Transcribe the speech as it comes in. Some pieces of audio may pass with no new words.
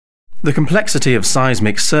The complexity of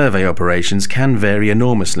seismic survey operations can vary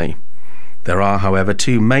enormously. There are, however,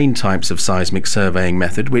 two main types of seismic surveying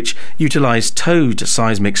method which utilize towed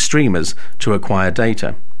seismic streamers to acquire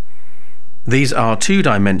data. These are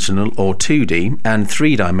two-dimensional or 2D and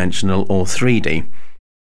three-dimensional or 3D.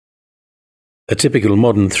 A typical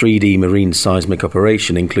modern 3D marine seismic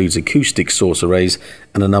operation includes acoustic source arrays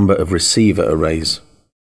and a number of receiver arrays.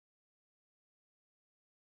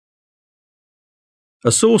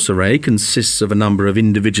 A source array consists of a number of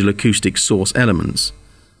individual acoustic source elements.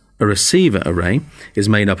 A receiver array is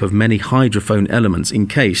made up of many hydrophone elements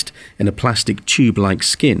encased in a plastic tube-like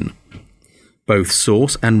skin. Both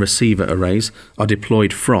source and receiver arrays are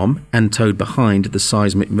deployed from and towed behind the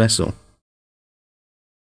seismic vessel.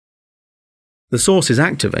 The source is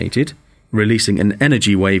activated, releasing an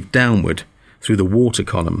energy wave downward through the water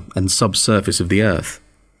column and subsurface of the Earth.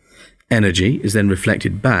 Energy is then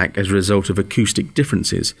reflected back as a result of acoustic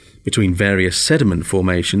differences between various sediment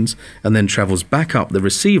formations and then travels back up the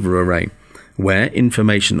receiver array, where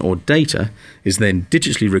information or data is then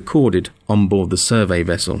digitally recorded on board the survey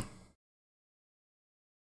vessel.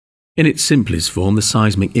 In its simplest form, the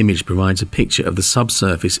seismic image provides a picture of the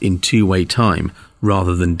subsurface in two-way time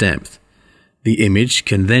rather than depth. The image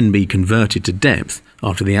can then be converted to depth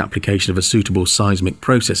after the application of a suitable seismic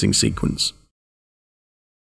processing sequence.